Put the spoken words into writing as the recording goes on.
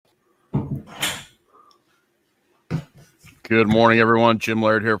Good morning, everyone. Jim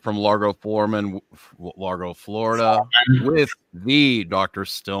Laird here from Largo, Florida, with the Dr.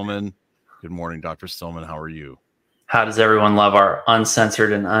 Stillman. Good morning, Dr. Stillman. How are you? How does everyone love our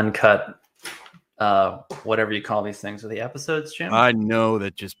uncensored and uncut, whatever you call these things, are the episodes, Jim? I know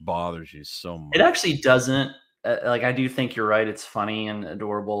that just bothers you so much. It actually doesn't. I do think you're right. It's funny and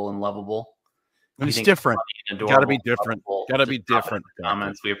adorable and lovable. It's different. Got to be different. Got to be different.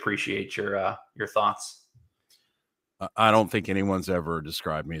 Comments. We appreciate your thoughts. I don't think anyone's ever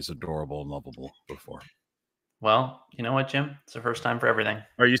described me as adorable and lovable before. Well, you know what, Jim? It's the first time for everything.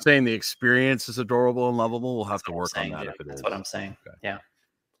 Are you saying the experience is adorable and lovable? We'll have to work on that. That's what I'm saying. Okay. Yeah.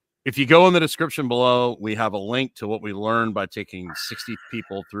 If you go in the description below, we have a link to what we learned by taking 60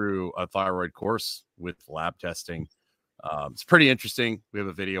 people through a thyroid course with lab testing. It's pretty interesting. We have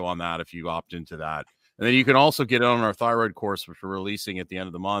a video on that if you opt into that. And then you can also get on our thyroid course, which we're releasing at the end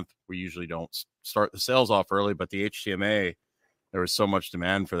of the month. We usually don't start the sales off early, but the HTMA, there was so much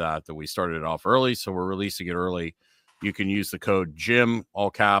demand for that we started it off early. So we're releasing it early. You can use the code JIM, all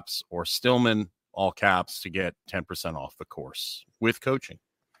caps, or Stillman, all caps, to get 10% off the course with coaching.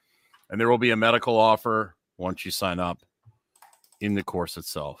 And there will be a medical offer once you sign up in the course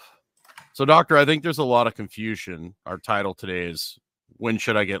itself. So, doctor, I think there's a lot of confusion. Our title today is, when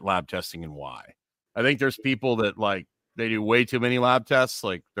should I get lab testing and why? I think there's people that they do way too many lab tests.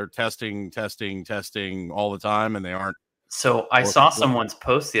 Like they're testing all the time and they aren't. So I saw someone's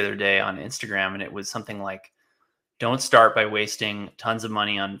post the other day on Instagram, and it was something like, don't start by wasting tons of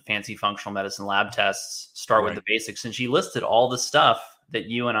money on fancy functional medicine lab tests. Start with the basics. And she listed all the stuff that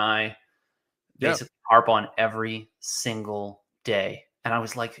you and I basically harp on every single day. And I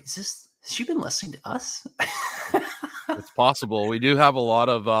was like, has she been listening to us? It's possible. We do have a lot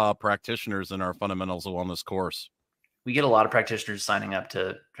of practitioners in our Fundamentals of Wellness course. We get a lot of practitioners signing up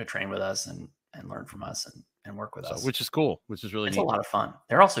to train with us and learn from us and work with us. Which is cool, which is really neat. It's a lot of fun.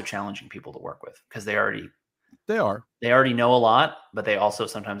 They're also challenging people to work with because they already know a lot, but they also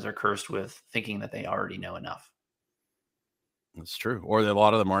sometimes are cursed with thinking that they already know enough. That's true. Or a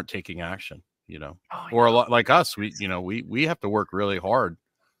lot of them aren't taking action, or a lot like us. We have to work really hard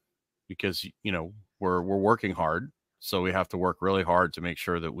because, we're working hard. So we have to work really hard to make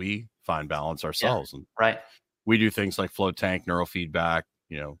sure that we find balance ourselves. And we do things like float tank, neurofeedback,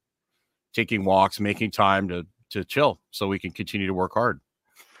 taking walks, making time to chill so we can continue to work hard.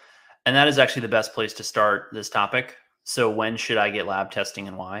 And that is actually the best place to start this topic. So when should I get lab testing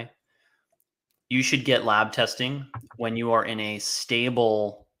and why? You should get lab testing when you are in a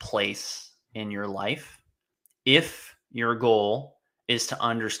stable place in your life. If your goal is to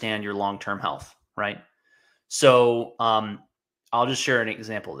understand your long-term health, right? So I'll just share an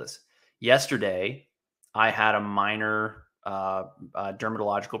example of this. Yesterday, I had a minor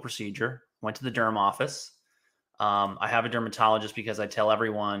dermatological procedure, went to the derm office. I have a dermatologist because I tell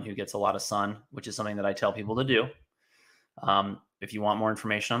everyone who gets a lot of sun, which is something that I tell people to do. If you want more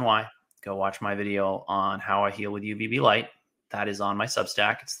information on why, go watch my video on how I heal with UVB light. That is on my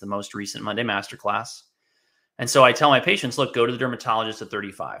Substack. It's the most recent Monday Masterclass. And so I tell my patients, look, go to the dermatologist at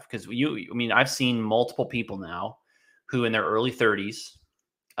 35. Because I've seen multiple people now who in their early 30s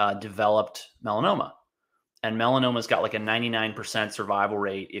developed melanoma. And melanoma's got like a 99% survival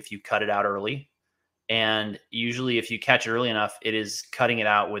rate if you cut it out early. And usually if you catch it early enough, it is cutting it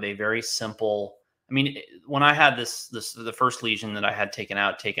out with a very simple, when I had the first lesion that I had taken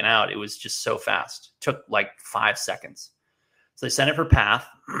out, it was just so fast. It took like 5 seconds. So they sent it for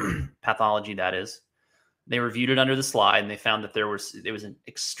pathology, that is. They reviewed it under the slide and they found that it was an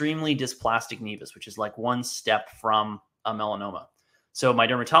extremely dysplastic nevus, which is like one step from a melanoma. So my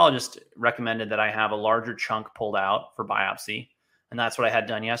dermatologist recommended that I have a larger chunk pulled out for biopsy. And that's what I had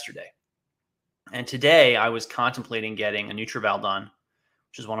done yesterday. And today I was contemplating getting a NutrEval done,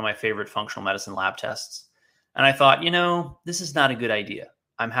 which is one of my favorite functional medicine lab tests. And I thought, this is not a good idea.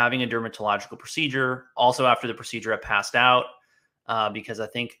 I'm having a dermatological procedure. Also, after the procedure, I passed out because I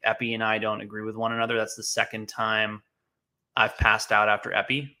think Epi and I don't agree with one another. That's the second time I've passed out after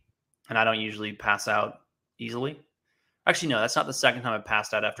Epi, and I don't usually pass out easily. Actually, no, that's not the second time I've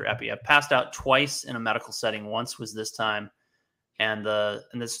passed out after Epi. I've passed out twice in a medical setting. Once was this time, and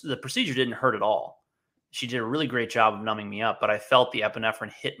the procedure didn't hurt at all. She did a really great job of numbing me up, but I felt the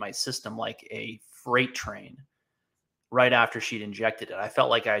epinephrine hit my system like a freight train right after she'd injected it. I felt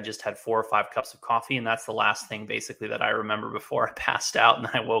like I just had 4 or 5 cups of coffee, and that's the last thing basically that I remember before I passed out, and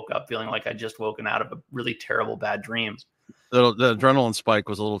then I woke up feeling like I'd just woken out of a really terrible bad dream. The adrenaline spike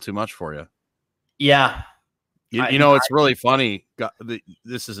was a little too much for you. Yeah. It's really funny.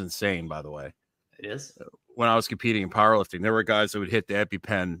 This is insane, by the way. It is? When I was competing in powerlifting, there were guys that would hit the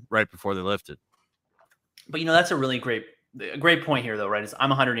EpiPen right before they lifted. But, that's a really great a great point here, though, right? Is I'm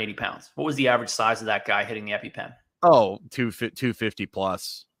 180 pounds. What was the average size of that guy hitting the EpiPen? Oh, 250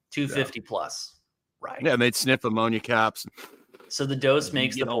 plus. 250 plus. Right. Yeah, and they'd sniff ammonia caps. So the dose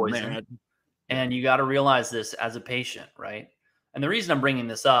makes the poison. Mad. And you got to realize this as a patient, right? And the reason I'm bringing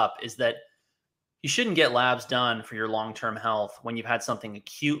this up is that you shouldn't get labs done for your long-term health when you've had something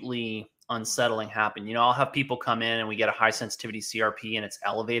acutely unsettling happen. You know, I'll have people come in and we get a high sensitivity CRP and it's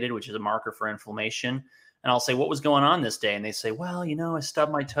elevated, which is a marker for inflammation. And I'll say, what was going on this day? And they say, well, you know, I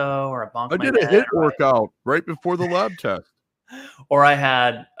stubbed my toe or I bonked my head. I did a HIIT workout right before the lab test. Or I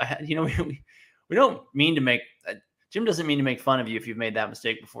had, you know, we don't mean to make, Jim doesn't mean to make fun of you if you've made that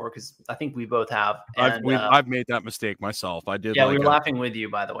mistake before, because I think we both have. And, I've made that mistake myself. I did. Yeah, we were laughing with you,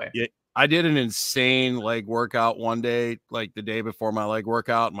 by the way. Yeah, I did an insane leg workout one day, like the day before my leg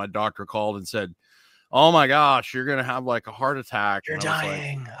workout. And my doctor called and said, "Oh my gosh, you're gonna have like a heart attack." You're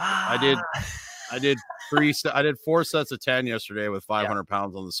dying. Like, I did 4 sets of 10 yesterday with 500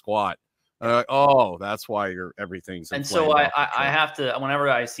 pounds on the squat. Oh, that's why everything's. And so I have to, whenever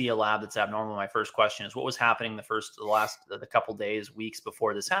I see a lab that's abnormal, my first question is, what was happening the couple days, weeks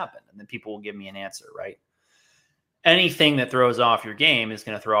before this happened? And then people will give me an answer, right? Anything that throws off your game is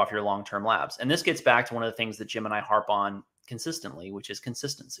going to throw off your long-term labs. And this gets back to one of the things that Jim and I harp on consistently, which is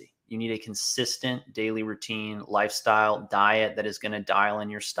consistency. You need a consistent daily routine, lifestyle, diet that is going to dial in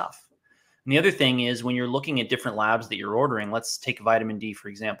your stuff. And the other thing is, when you're looking at different labs that you're ordering, let's take vitamin D, for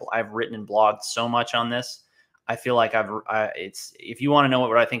example. I've written and blogged so much on this. I feel like if you want to know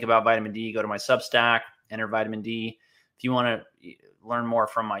what I think about vitamin D, go to my Substack, enter vitamin D. If you want to learn more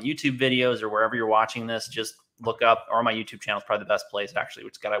from my YouTube videos or wherever you're watching this, just look up, or my YouTube channel is probably the best place, actually,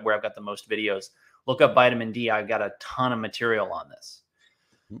 where I've got the most videos. Look up vitamin D. I've got a ton of material on this.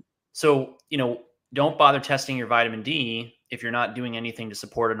 So, you know, don't bother testing your vitamin D if you're not doing anything to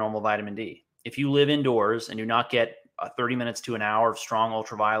support a normal vitamin D. If you live indoors and do not get 30 minutes to an hour of strong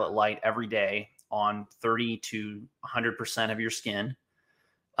ultraviolet light every day on 30 to 100% of your skin,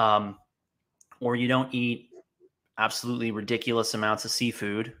 or you don't eat absolutely ridiculous amounts of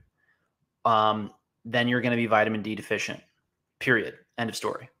seafood, then you're going to be vitamin D deficient, period. End of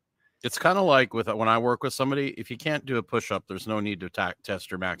story. It's kind of like when I work with somebody, if you can't do a push-up, there's no need to test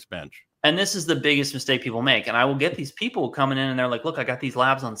your max bench. And this is the biggest mistake people make. And I will get these people coming in and they're like, look, I got these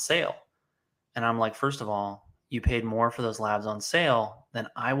labs on sale. And I'm like, first of all, you paid more for those labs on sale than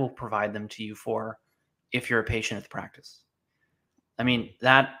I will provide them to you for if you're a patient at the practice. I mean,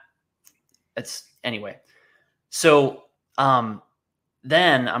 anyway. So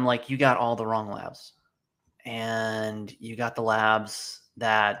then I'm like, you got all the wrong labs. And you got the labs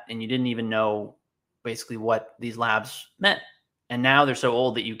and you didn't even know basically what these labs meant. And now they're so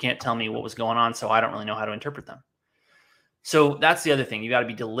old that you can't tell me what was going on, so I don't really know how to interpret them. So that's the other thing. You got to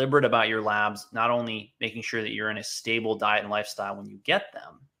be deliberate about your labs, not only making sure that you're in a stable diet and lifestyle when you get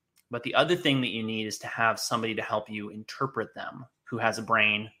them, but the other thing that you need is to have somebody to help you interpret them who has a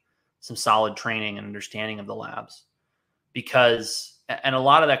brain, some solid training and understanding of the labs. And a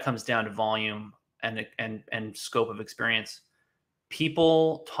lot of that comes down to volume and scope of experience.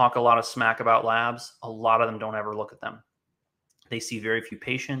 People talk a lot of smack about labs. A lot of them don't ever look at them. They see very few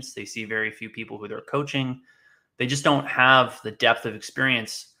patients. They see very few people who they're coaching. They just don't have the depth of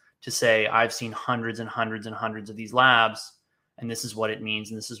experience to say, I've seen hundreds and hundreds and hundreds of these labs, and this is what it means,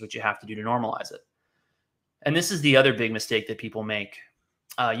 and this is what you have to do to normalize it. And this is the other big mistake that people make.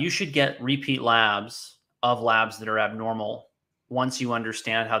 You should get repeat labs of labs that are abnormal once you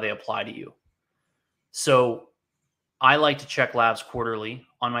understand how they apply to you. So I like to check labs quarterly.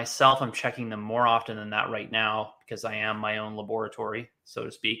 On myself, I'm checking them more often than that right now because I am my own laboratory, so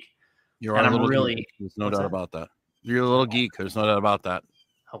to speak. You're a little geek. There's no doubt about that. You're a little geek. There's no doubt about that.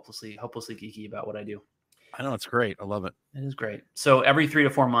 Hopelessly geeky about what I do. I know, it's great. I love it. It is great. So every 3 to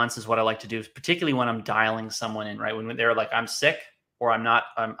 4 months is what I like to do, particularly when I'm dialing someone in, right? When they're like, I'm sick or I'm not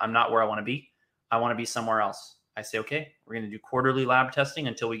where I want to be. I want to be somewhere else. I say, okay, we're going to do quarterly lab testing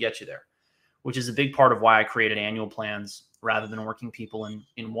until we get you there, which is a big part of why I created annual plans rather than working people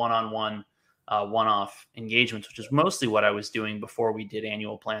in one-on-one, one-off engagements, which is mostly what I was doing before we did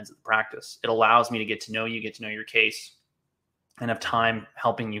annual plans at the practice. It allows me to get to know you, get to know your case, and have time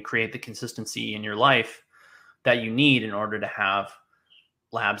helping you create the consistency in your life that you need in order to have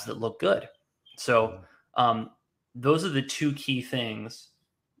labs that look good. So those are the 2 key things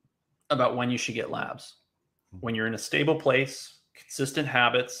about when you should get labs. When you're in a stable place, consistent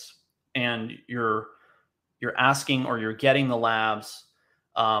habits, and you're asking or you're getting the labs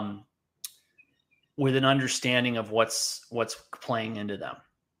with an understanding of what's playing into them.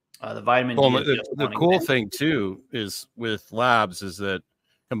 The vitamin D. The cool thing too is with labs is that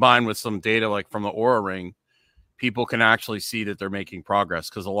combined with some data like from the Oura Ring, people can actually see that they're making progress.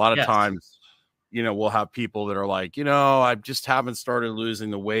 Because a lot of times, we'll have people that are like, I just haven't started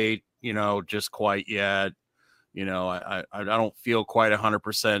losing the weight, just quite yet. I don't feel quite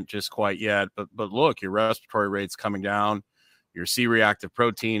 100% just quite yet, but look, your respiratory rate's coming down, your C-reactive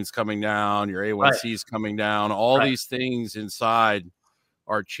protein's coming down, your A1C is coming down, all these things inside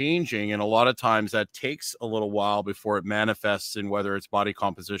are changing. And a lot of times that takes a little while before it manifests in whether it's body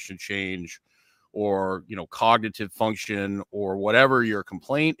composition change or, cognitive function or whatever your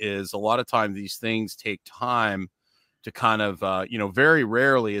complaint is. A lot of times these things take time to kind of, very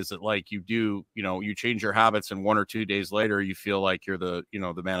rarely is it like you do, you change your habits and 1 or 2 days later, you feel like you're the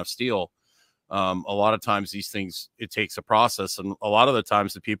man of steel. A lot of times these things, it takes a process. And a lot of the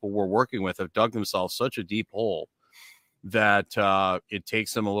times the people we're working with have dug themselves such a deep hole that it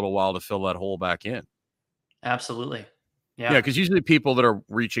takes them a little while to fill that hole back in. Absolutely. Yeah. Because usually people that are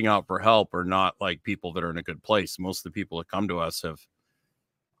reaching out for help are not like people that are in a good place. Most of the people that come to us have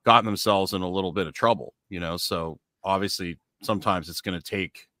gotten themselves in a little bit of trouble, so obviously sometimes it's going to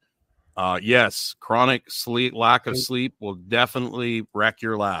take, chronic lack of sleep will definitely wreck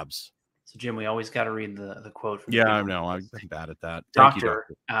your labs. So Jim, we always got to read the quote from I know. I'm bad at that. Doctor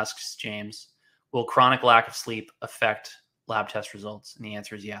asks James, will chronic lack of sleep affect lab test results? And the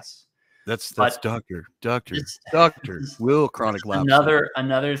answer is yes. That's doctor. Will chronic lab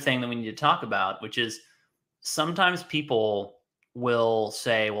another thing that we need to talk about, which is sometimes people will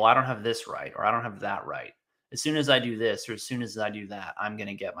say, well, I don't have this right, or I don't have that right. As soon as I do this, or as soon as I do that, I'm going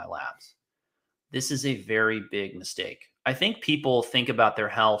to get my labs. This is a very big mistake. I think people think about their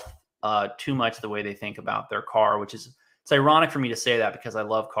health too much the way they think about their car, which is, it's ironic for me to say that because I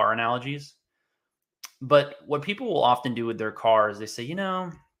love car analogies. But what people will often do with their car is they say,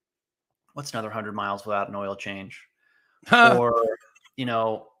 what's another 100 miles without an oil change? Or,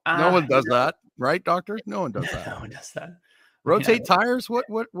 no one does that, right, doctor? No one does that. No one does that. Rotate tires? What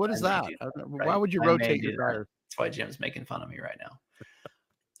is that? Why would you rotate your tires? That's why Jim's making fun of me right now.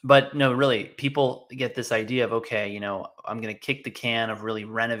 But no, really, people get this idea of, okay, I'm going to kick the can of really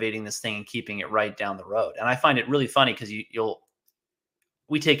renovating this thing and keeping it right down the road. And I find it really funny because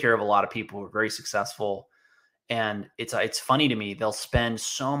we take care of a lot of people who are very successful. And it's funny to me. They'll spend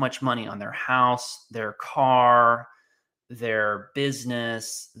so much money on their house, their car, their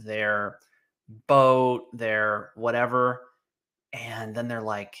business, their boat, their whatever. And then they're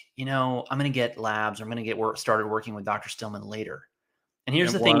like, I'm going to get labs. I'm going to get started working with Dr. Stillman later. And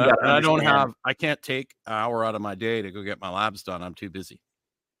here's the thing. I can't take an hour out of my day to go get my labs done. I'm too busy.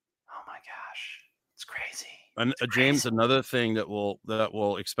 Oh my gosh. It's crazy. And James, another thing that will,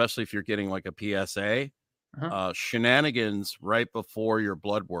 especially if you're getting like a PSA, shenanigans right before your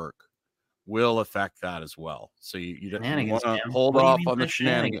blood work will affect that as well. So you want to hold off on the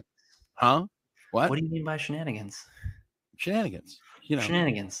shenanigans. Huh? What do you mean by shenanigans? Shenanigans.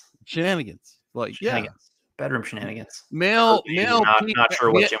 Shenanigans. Like, bedroom shenanigans. Not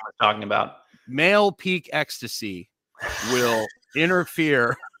sure what Jim was talking about. Male peak ecstasy will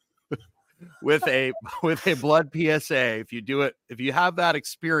interfere with a blood PSA. If you have that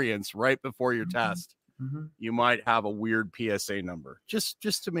experience right before your test, you might have a weird PSA number.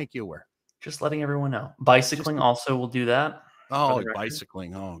 Just to make you aware. Just letting everyone know. Bicycling also will do that. Oh,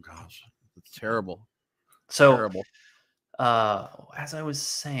 bicycling. Oh gosh. It's terrible. So terrible. As I was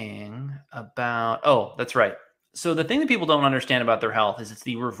saying about, that's right. So the thing that people don't understand about their health is it's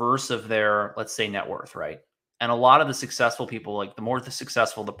the reverse of their, let's say, net worth, right? And a lot of the successful people, like the more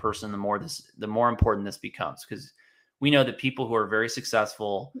successful the person, the more important this becomes, because we know that people who are very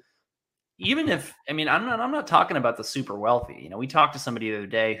successful, even if, I'm not talking about the super wealthy. We talked to somebody the other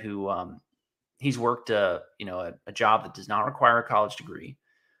day who he's worked a job that does not require a college degree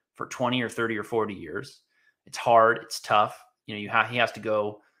for 20 or 30 or 40 years. It's hard. It's tough. He has to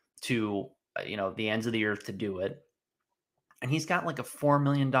go to, the ends of the earth to do it. And he's got like a $4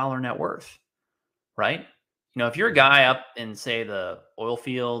 million net worth, right? If you're a guy up in, say, the oil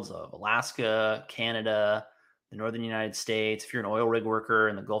fields of Alaska, Canada, the Northern United States, if you're an oil rig worker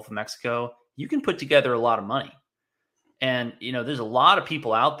in the Gulf of Mexico, you can put together a lot of money. And, there's a lot of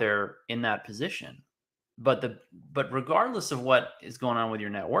people out there in that position. But regardless of what is going on with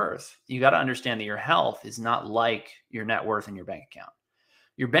your net worth, you got to understand that your health is not like your net worth in your bank account.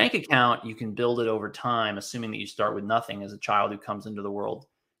 Your bank account, you can build it over time, assuming that you start with nothing as a child who comes into the world,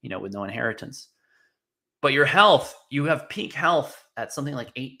 with no inheritance. But your health, you have peak health at something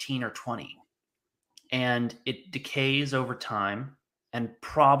like 18 or 20. And it decays over time. And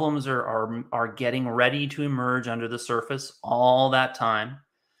problems are getting ready to emerge under the surface all that time.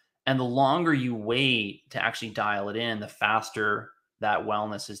 And the longer you wait to actually dial it in, the faster that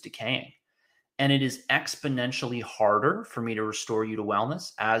wellness is decaying. And it is exponentially harder for me to restore you to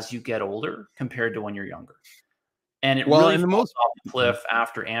wellness as you get older compared to when you're younger. And it really falls off the cliff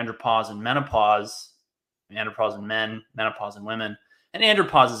after andropause and menopause in men, menopause in women. And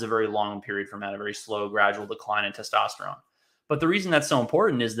andropause is a very long period for men, a very slow, gradual decline in testosterone. But the reason that's so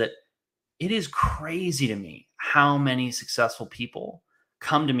important is that it is crazy to me how many successful people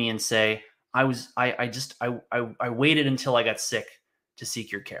come to me and say, I waited until I got sick to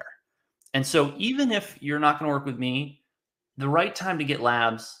seek your care. And so even if you're not going to work with me, the right time to get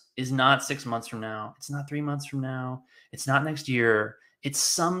labs is not 6 months from now. It's not 3 months from now. It's not next year. It's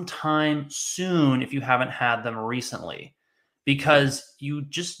sometime soon if you haven't had them recently, because you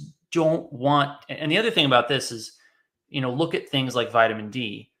just don't want. And the other thing about this is, look at things like vitamin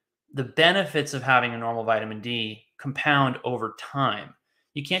D. The benefits of having a normal vitamin D compound over time.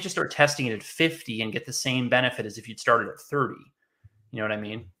 You can't just start testing it at 50 and get the same benefit as if you'd started at 30. You know what I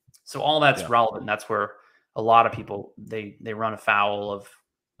mean? So all that's relevant. That's where a lot of people, they run afoul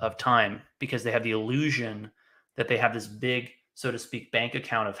of time, because they have the illusion that they have this big, so to speak, bank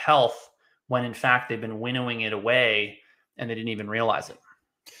account of health, when in fact they've been winnowing it away and they didn't even realize it.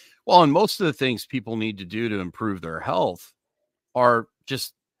 Well, and most of the things people need to do to improve their health are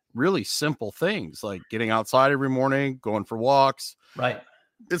just really simple things, like getting outside every morning, going for walks. Right.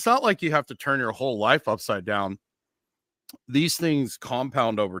 It's not like you have to turn your whole life upside down. These things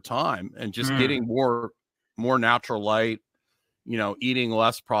compound over time, and just getting more natural light, eating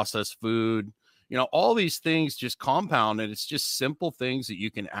less processed food, all these things just compound, and it's just simple things that you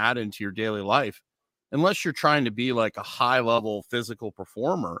can add into your daily life, unless you're trying to be like a high level physical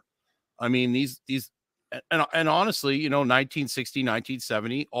performer. I mean, these, and honestly, 1960,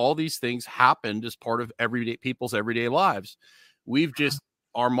 1970, all these things happened as part of people's everyday lives.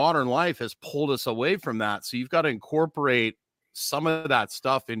 Our modern life has pulled us away from that. So you've got to incorporate some of that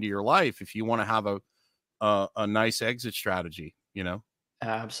stuff into your life if you want to have a nice exit strategy,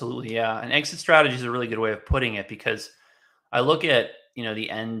 Absolutely. Yeah. An exit strategy is a really good way of putting it, because I look at, the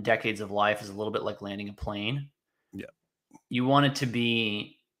end decades of life as a little bit like landing a plane. Yeah. You want it to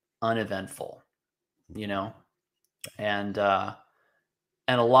be uneventful, and a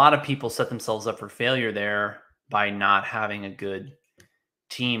lot of people set themselves up for failure there by not having a good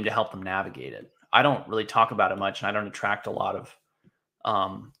team to help them navigate it. I don't really talk about it much, and I don't attract a lot of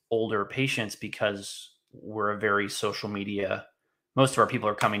older patients, because we're a very social media. Most of our people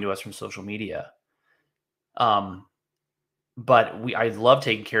are coming to us from social media. But I love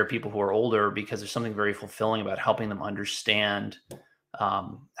taking care of people who are older, because there's something very fulfilling about helping them understand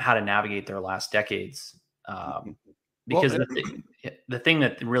how to navigate their last decades. Because the thing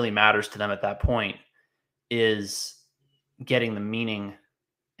that really matters to them at that point is getting the meaning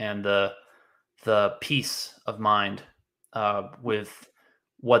and the peace of mind with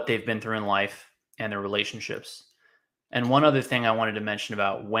what they've been through in life and their relationships. And one other thing I wanted to mention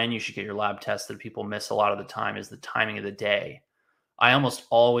about when you should get your lab tests that people miss a lot of the time is the timing of the day. I almost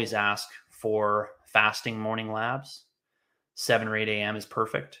always ask for fasting morning labs. 7 or 8 a.m. is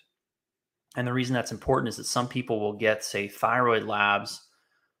perfect. And the reason that's important is that some people will get, say, thyroid labs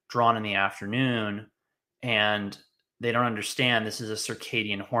drawn in the afternoon, and they don't understand this is a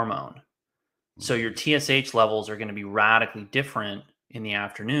circadian hormone. So your TSH levels are going to be radically different in the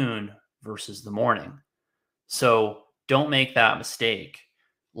afternoon versus the morning. So don't make that mistake.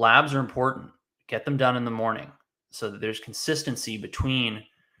 Labs are important. Get them done in the morning so that there's consistency between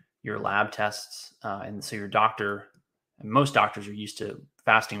your lab tests. And so your doctor, and most doctors are used to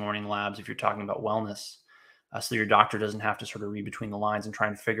fasting morning labs if you're talking about wellness. So your doctor doesn't have to sort of read between the lines and try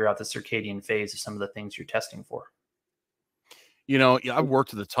and figure out the circadian phase of some of the things you're testing for. I've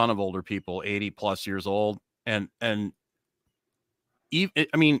worked with a ton of older people, 80 plus years old. And even,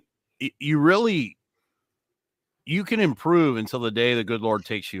 I mean, you can improve until the day the good Lord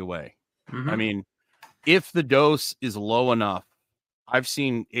takes you away. Mm-hmm. I mean, if the dose is low enough, I've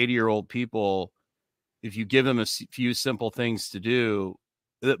seen 80-year-old people, if you give them a few simple things to do,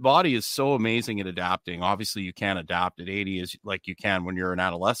 the body is so amazing at adapting. Obviously, you can't adapt at 80 as like you can when you're an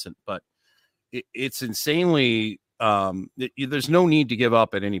adolescent, but it's insanely, there's no need to give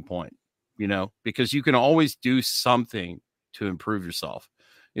up at any point, because you can always do something to improve yourself.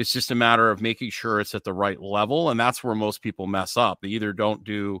 It's just a matter of making sure it's at the right level. And that's where most people mess up. They either don't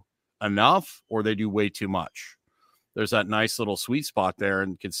do enough or they do way too much. There's that nice little sweet spot there,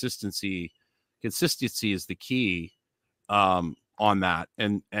 and consistency is the key on that.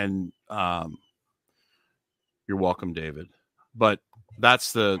 And you're welcome, David. But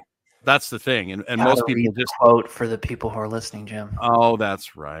that's the thing. And most people just quote for the people who are listening, Jim. Oh,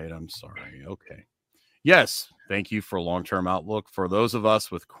 that's right. I'm sorry. Okay. Yes. Thank you for long-term outlook for those of us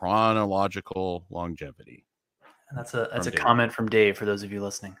with chronological longevity. And that's a comment from Dave for those of you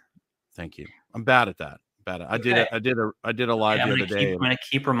listening. Thank you. I'm bad at that. I did a live the other day. I'm going to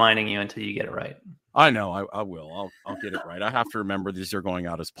keep reminding you until you get it right. I know I will. I'll get it right. I have to remember these are going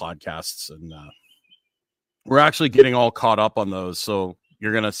out as podcasts, and we're actually getting all caught up on those. So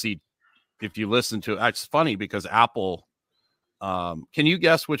you're going to see if you listen to it. It's funny because Apple. Can you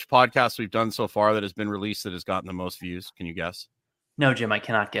guess which podcast we've done so far that has been released that has gotten the most views? Can you guess? No, Jim, I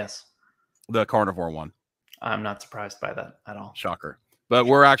cannot guess. The carnivore one. I'm not surprised by that at all. Shocker. But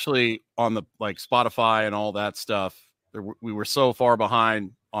we're actually on the Spotify and all that stuff. We were so far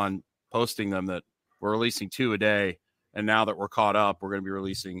behind on posting them that we're releasing 2 a day. And now that we're caught up, we're going to be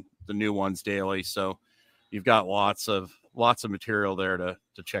releasing the new ones daily. So you've got lots of material there to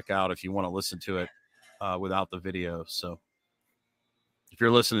check out if you want to listen to it without the video. So if you're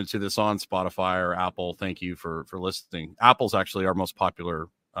listening to this on Spotify or Apple, thank you for listening. Apple's actually our most popular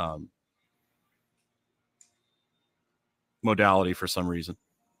modality for some reason.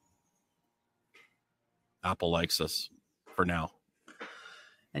 Apple likes us for now.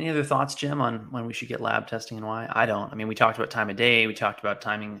 Any other thoughts, Jim, on when we should get lab testing and why? I don't. I mean, we talked about time of day. We talked about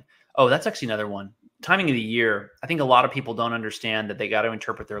timing. Oh, that's actually another one. Timing of the year. I think a lot of people don't understand that they got to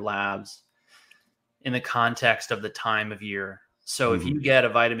interpret their labs in the context of the time of year. So if you get a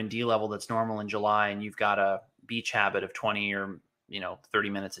vitamin D level that's normal in July and you've got a beach habit of 20 or 30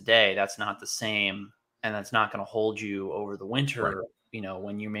 minutes a day, that's not the same. And that's not going to hold you over the winter, right,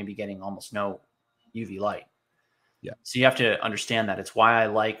 when you may be getting almost no UV light. Yeah. So you have to understand that. It's why I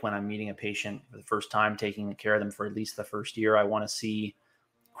like when I'm meeting a patient for the first time, taking care of them for at least the first year, I want to see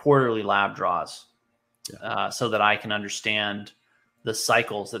quarterly lab draws so that I can understand the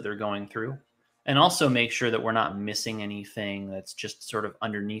cycles that they're going through. And also make sure that we're not missing anything that's just sort of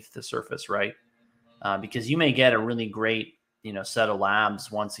underneath the surface, right? Because you may get a really great, set of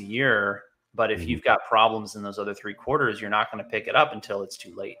labs once a year, but if you've got problems in those other 3 quarters, you're not going to pick it up until it's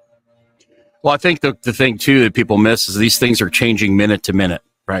too late. Well, I think the thing too that people miss is these things are changing minute to minute,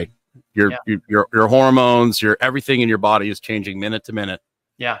 right? Your hormones, your everything in your body is changing minute to minute.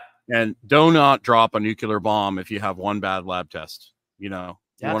 Yeah. And do not drop a nuclear bomb if you have one bad lab test. You want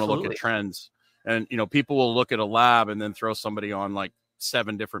to look at trends. And, people will look at a lab and then throw somebody on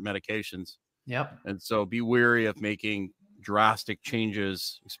 7 different medications. Yep. And so be wary of making drastic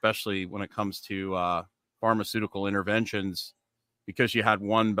changes, especially when it comes to pharmaceutical interventions, because you had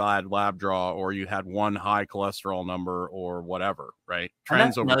one bad lab draw or you had one high cholesterol number or whatever, right?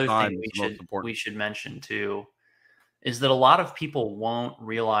 Trends over time is most important. We should mention too, is that a lot of people won't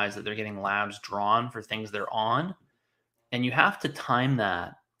realize that they're getting labs drawn for things they're on. And you have to time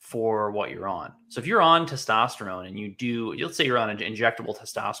that for what you're on. So if you're on testosterone and let's say you're on an injectable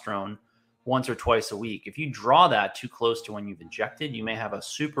testosterone once or twice a week, if you draw that too close to when you've injected, you may have a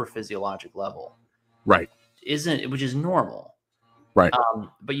super physiologic level. Right. Which is normal. Right.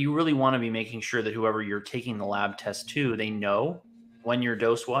 But you really want to be making sure that whoever you're taking the lab test to, they know when your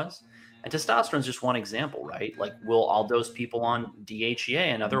dose was. And testosterone is just one example, right? I'll dose people on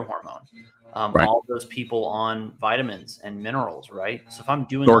DHEA, another hormone. Right. All those people on vitamins and minerals, right? So if I'm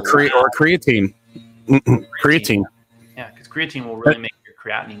doing or creatine. Creatine. Yeah, because creatine will really make your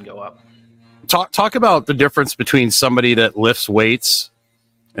creatinine go up. Talk about the difference between somebody that lifts weights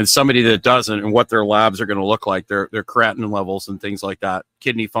and somebody that doesn't, and what their labs are going to look like, their creatinine levels and things like that,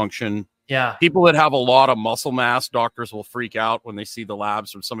 kidney function. Yeah. People that have a lot of muscle mass, doctors will freak out when they see the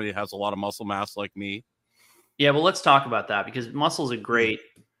labs from somebody that has a lot of muscle mass like me. Yeah, well, let's talk about that because muscle is a great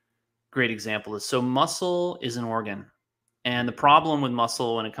example. So muscle is an organ. And the problem with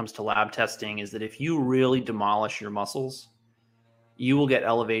muscle when it comes to lab testing is that if you really demolish your muscles, you will get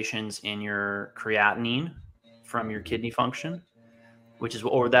elevations in your creatinine from your kidney function, that's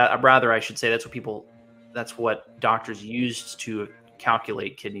what doctors used to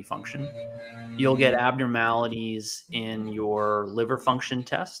calculate kidney function. You'll get abnormalities in your liver function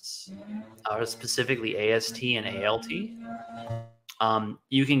tests, specifically AST and ALT.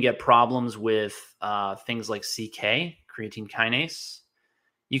 You can get problems with things like CK, creatine kinase.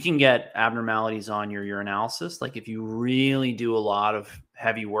 You can get abnormalities on your urinalysis. Like if you really do a lot of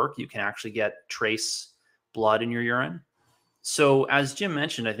heavy work, you can actually get trace blood in your urine. So as Jim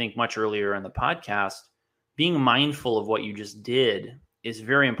mentioned, I think much earlier in the podcast, being mindful of what you just did is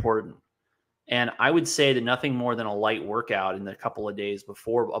very important. And I would say that nothing more than a light workout in the couple of days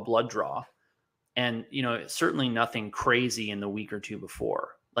before a blood draw. And, certainly nothing crazy in the week or two before.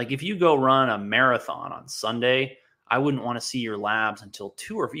 Like if you go run a marathon on Sunday, I wouldn't want to see your labs until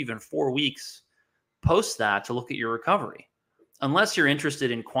 2 or even 4 weeks post that to look at your recovery. unless you're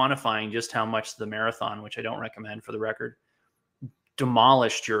interested in quantifying just how much the marathon, which I don't recommend for the record,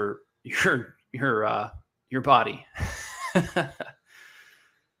 demolished your body.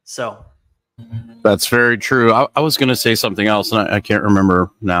 So that's very true. I was going to say something else, and I can't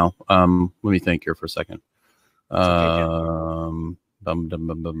remember now. Let me think here for a second. We only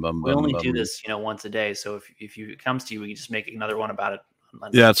do this, once a day. So if it comes to you, we can just make another one about it.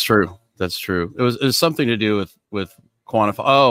 Yeah, that's true. That's true. It was something to do with quantify. Oh,